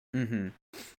 Mm-hmm.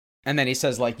 And then he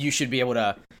says, like, you should be able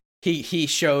to. He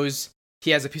shows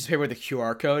he has a piece of paper with a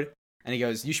QR code, and he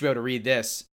goes, "You should be able to read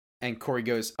this." And Corey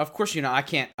goes, "Of course, I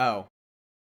can't."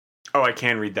 Oh, I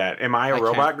can read that. Am I a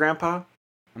robot, Grandpa?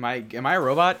 Am I a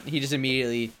robot? He just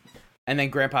immediately, and then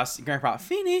Grandpa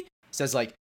Feeney says,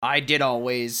 like, I did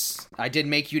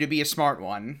make you to be a smart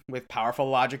one with powerful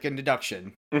logic and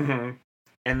deduction. Mm-hmm.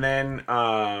 And then,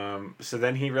 so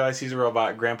then he realizes he's a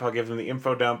robot. Grandpa gives him the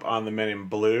info dump on the Men in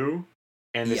Blue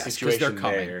and the situation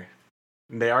there.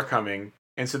 They are coming.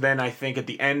 And so then I think at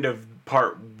the end of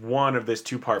part 1 of this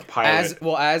 2-part pilot,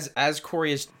 as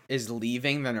Corey is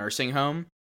leaving the nursing home,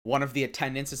 one of the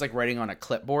attendants is like writing on a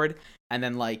clipboard, and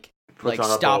then like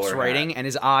stops writing, and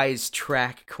his eyes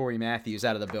track Corey Matthews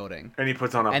out of the building. And he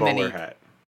puts on a bowler hat.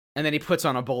 And then he puts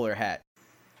on a bowler hat.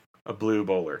 A blue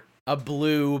bowler. A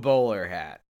blue bowler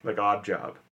hat. Like Odd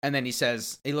Job. And then he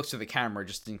looks to the camera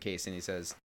just in case, and he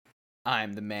says,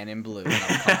 "I'm the man in blue.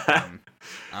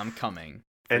 I'm coming."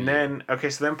 And then,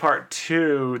 so then part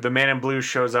 2, the Man in Blue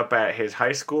shows up at his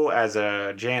high school as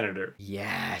a janitor.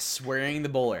 Yes, wearing the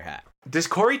bowler hat. Does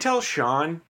Corey tell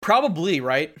Sean? Probably,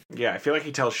 right? Yeah, I feel like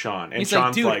he tells Sean. And he's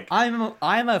Sean's like, dude,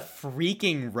 I'm a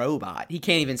freaking robot. He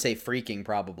can't even say freaking,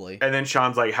 probably. And then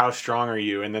Sean's like, how strong are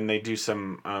you? And then they do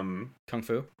some... Kung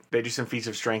Fu? They do some feats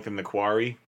of strength in the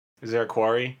quarry. Is there a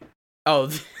quarry? Oh,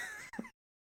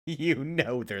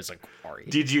 there's a quarry.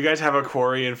 Did you guys have a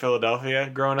quarry in Philadelphia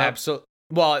growing up? Absolutely.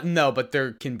 Well, no, but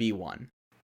there can be one.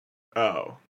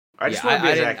 Oh. I just want to be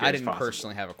as accurate as possible. I didn't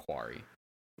personally have a quarry.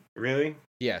 Really?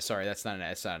 Yeah, sorry, that's not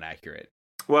accurate.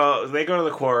 Well, they go to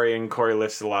the quarry and Corey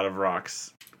lifts a lot of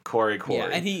rocks. Corey. Yeah,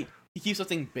 and he keeps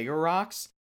lifting bigger rocks.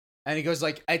 And he goes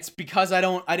like, it's because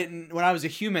when I was a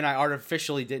human, I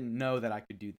artificially didn't know that I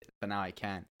could do this, but now I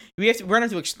can. We're gonna have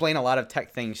to explain a lot of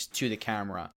tech things to the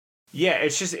camera. Yeah,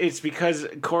 it's because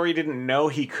Corey didn't know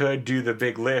he could do the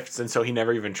big lifts, and so he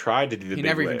never even tried to do the big lifts. He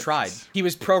never even tried. He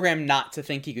was programmed not to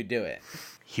think he could do it.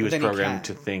 He was programmed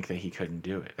to think that he couldn't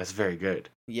do it. That's very good.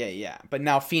 Yeah. But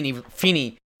now Feeney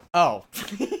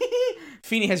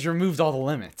has removed all the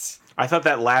limits. I thought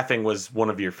that laughing was one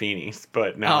of your Feenies,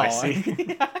 but now I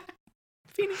see.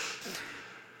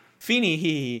 Feeney,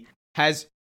 he has...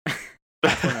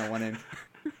 one in.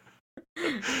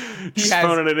 Just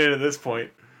phoning it in at this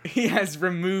point. He has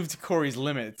removed Corey's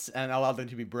limits and allowed them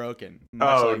to be broken.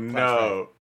 Oh, no.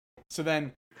 So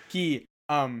then he,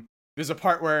 there's a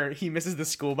part where he misses the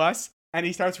school bus and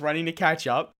he starts running to catch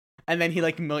up. And then he,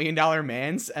 like, $1 Million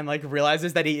Mans and, like,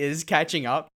 realizes that he is catching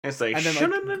up. It's like, and then,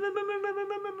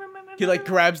 he, like,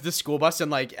 grabs the school bus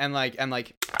and then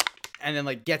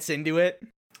gets into it.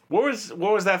 What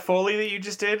was that Foley that you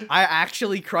just did? I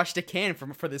actually crushed a can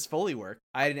for this Foley work.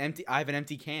 I have an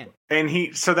empty can.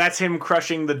 And so that's him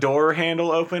crushing the door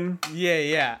handle open?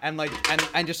 Yeah. And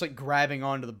just like grabbing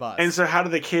onto the bus. And so how do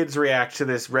the kids react to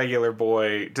this regular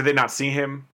boy? Do they not see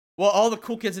him? Well, all the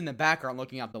cool kids in the back aren't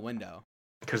looking out the window.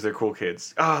 Because they're cool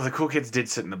kids. Oh, the cool kids did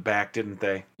sit in the back, didn't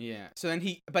they? Yeah. So then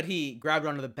he grabbed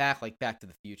onto the back like Back to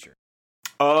the Future.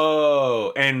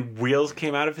 Oh, and wheels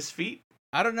came out of his feet?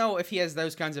 I don't know if he has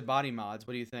those kinds of body mods.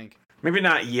 What do you think? Maybe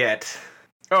not yet.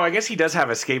 Oh, I guess he does have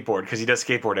a skateboard because he does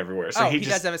skateboard everywhere. So he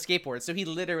does have a skateboard. So he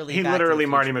literally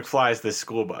Marty McFly's this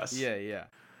school bus. Yeah.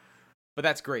 But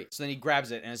that's great. So then he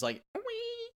grabs it and is like, wee.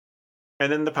 And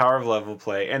then the power of love will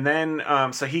play. And then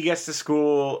so he gets to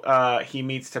school. He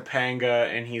meets Topanga,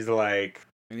 and he's like,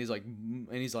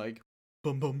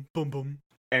 boom, boom, boom, boom.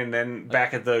 And then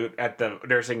back at the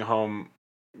nursing home,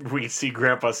 we see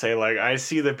Grandpa say, like, I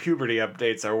see the puberty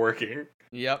updates are working.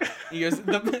 Yep. He goes,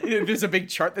 there's a big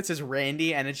chart that says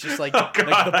Randy, and it's just like,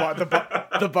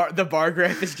 the bar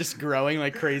graph is just growing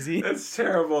like crazy. That's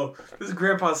terrible. This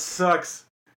Grandpa sucks.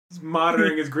 He's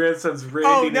monitoring his grandson's Randy.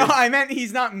 Oh, no, I meant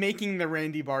he's not making the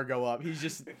Randy bar go up. He's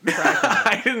just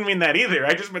I didn't mean that either.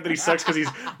 I just meant that he sucks because he's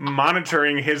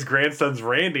monitoring his grandson's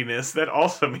Randiness. That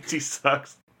also means he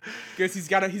sucks. Because he's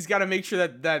got to make sure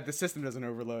that the system doesn't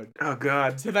overload. Oh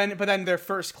God! But then their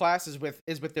first class is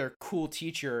with their cool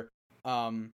teacher,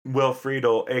 Will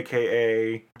Friedle,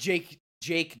 aka Jake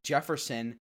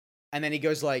Jefferson, and then he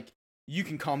goes like, "You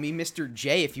can call me Mr.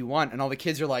 J if you want," and all the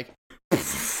kids are like,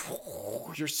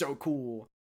 "You're so cool."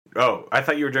 Oh, I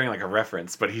thought you were doing like a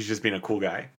reference, but he's just being a cool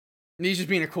guy. He's just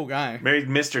being a cool guy. Maybe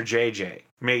Mr. JJ.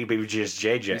 Maybe just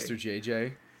JJ. Mr.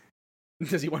 JJ.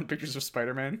 Does he want pictures of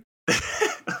Spider-Man?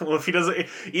 Well, if he doesn't,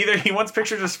 either he wants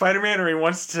pictures of Spider-Man or he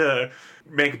wants to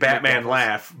make Batman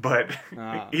laugh. But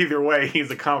either way,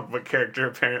 he's a comic book character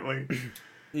apparently.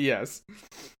 Yes.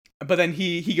 But then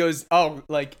he goes, oh,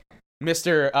 like,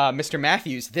 Mr.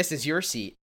 Matthews, this is your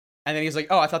seat. And then he's like,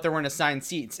 oh, I thought there weren't assigned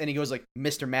seats. And he goes like,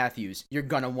 Mr. Matthews, you're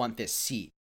gonna want this seat.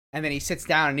 And then he sits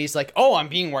down and he's like, oh, I'm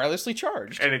being wirelessly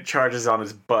charged. And it charges on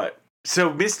his butt.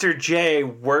 So Mr. J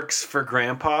works for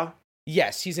Grandpa?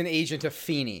 Yes, he's an agent of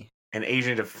Feeney. An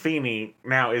agent of Feeney.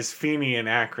 Now, is Feeney an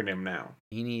acronym now?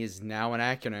 Feeney is now an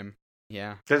acronym.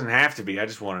 Yeah. Doesn't have to be. I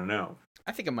just want to know.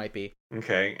 I think it might be.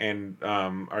 Okay, and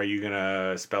are you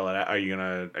gonna spell it out? Are you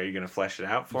gonna flesh it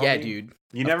out for me? Yeah, dude.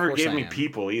 You never gave me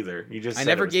people either. You just I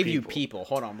never gave you people.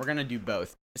 Hold on, we're gonna do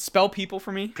both. Spell people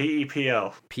for me.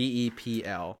 PEPL.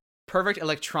 PEPL. Perfect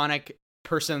electronic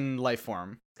person life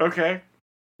form. Okay,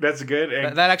 that's good.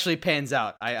 And that actually pans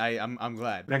out. I'm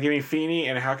glad. Now give me Feeney,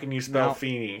 and how can you spell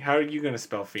Feeney? How are you gonna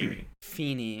spell Feeney?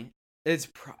 Feeney. It's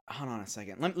hold on a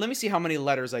second. Let me see how many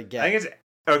letters I get. I think it's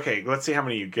okay. Let's see how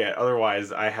many you get.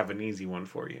 Otherwise, I have an easy one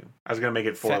for you. I was gonna make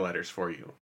it 4 letters for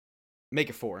you. Make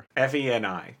it 4.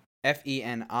 FENI.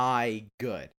 FENI.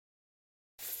 Good.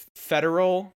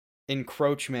 Federal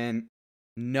encroachment.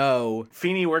 No.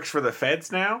 Feeney works for the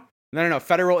feds now? No.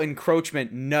 Federal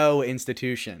encroachment. No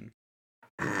institution.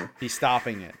 He's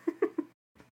stopping it.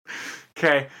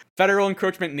 Okay. Federal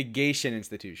encroachment negation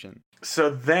institution.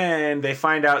 So then they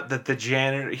find out that the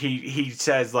janitor, he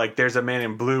says, like, there's a man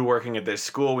in blue working at this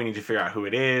school. We need to figure out who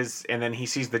it is. And then he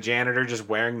sees the janitor just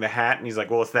wearing the hat, and he's like,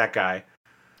 well, it's that guy.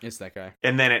 It's that guy.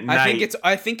 And then at night...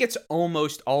 I think it's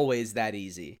almost always that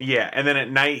easy. Yeah, and then at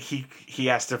night, he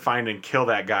has to find and kill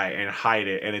that guy and hide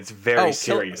it, and it's very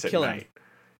serious at night. Him.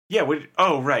 Yeah,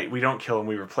 right. We don't kill him,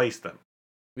 we replace them.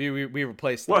 We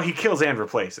replace them. Well, he kills and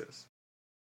replaces.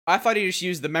 I thought he just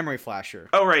used the memory flasher.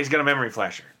 Oh, right, he's got a memory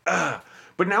flasher.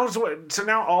 But now, so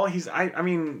now all he's... I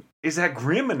mean, is that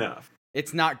grim enough?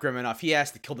 It's not grim enough. He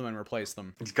has to kill them and replace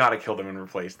them. He's got to kill them and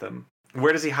replace them.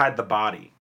 Where does he hide the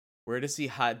body? Where does he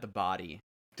hide the body?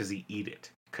 Does he eat it?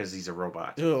 Because he's a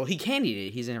robot. Oh, he can eat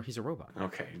it. He's a robot.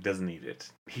 Okay, he doesn't eat it.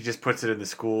 He just puts it in the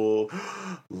school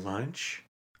lunch.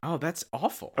 Oh, that's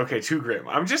awful. Okay, too grim.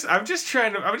 I'm just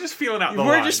feeling out the line.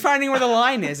 We're just finding where the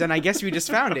line is, and I guess we just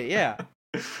found it. Yeah.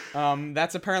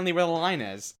 That's apparently where the line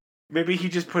is. Maybe he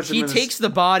just puts them in the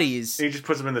bodies. He just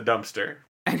puts them in the dumpster.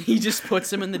 And he just puts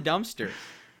them in the dumpster.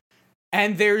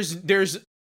 And there's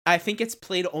I think it's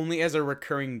played only as a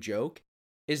recurring joke,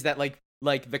 is that like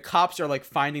the cops are like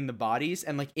finding the bodies,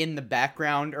 and like in the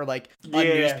background or like a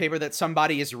newspaper that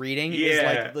somebody is reading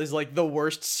is like the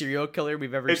worst serial killer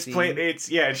we've ever seen. It's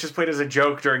just played as a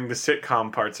joke during the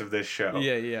sitcom parts of this show.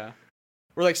 Yeah.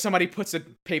 Where like somebody puts a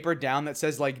paper down that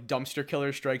says like dumpster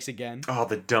killer strikes again. Oh,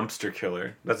 the dumpster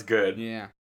killer. That's good. Yeah.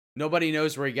 Nobody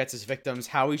knows where he gets his victims,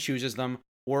 how he chooses them,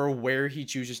 or where he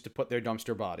chooses to put their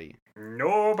dumpster body.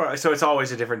 Nobody. So it's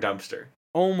always a different dumpster.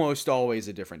 Almost always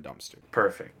a different dumpster.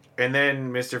 Perfect. And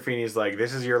then Mr. Feeney's like,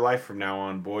 this is your life from now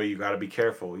on, boy. You gotta be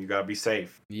careful. You gotta be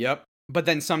safe. Yep. But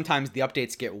then sometimes the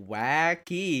updates get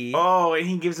wacky. Oh, and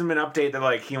he gives him an update that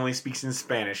like he only speaks in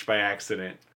Spanish by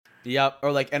accident. Yep,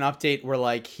 or like an update where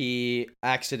like he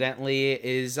accidentally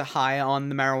is high on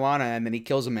the marijuana and then he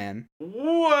kills a man.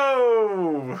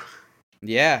 Whoa!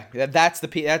 Yeah,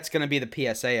 that's gonna be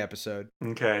the PSA episode.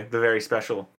 Okay, the very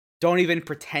special. Don't even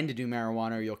pretend to do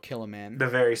marijuana or you'll kill a man. The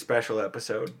very special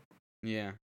episode.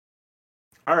 Yeah.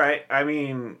 All right. I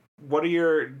mean, do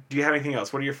you have anything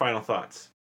else? What are your final thoughts?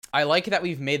 I like that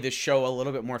we've made this show a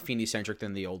little bit more Feeney-centric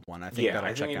than the old one. I think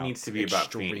it needs to be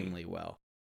about Feeney.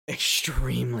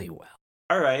 Extremely well.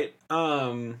 All right.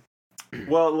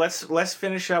 Well, let's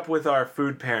finish up with our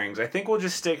food pairings. I think we'll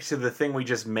just stick to the thing we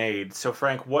just made. So,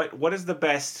 Frank, what is the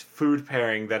best food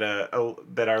pairing that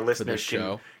our listeners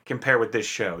can pair with this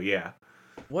show? Yeah.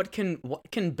 What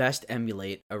can best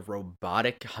emulate a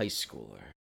robotic high schooler?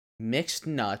 Mixed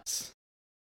nuts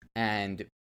and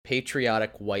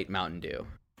patriotic white Mountain Dew.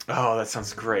 Oh, that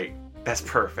sounds great. That's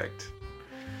perfect.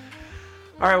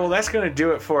 All right, well, that's going to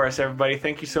do it for us, everybody.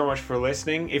 Thank you so much for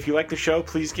listening. If you like the show,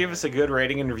 please give us a good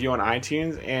rating and review on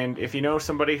iTunes. And if you know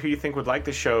somebody who you think would like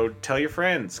the show, tell your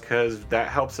friends, because that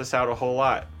helps us out a whole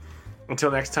lot. Until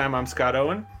next time, I'm Scott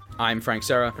Owen. I'm Frank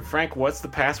Serra. And Frank, what's the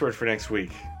password for next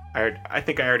week? I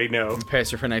think I already know. The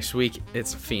password for next week,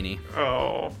 it's Feeney.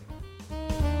 Oh.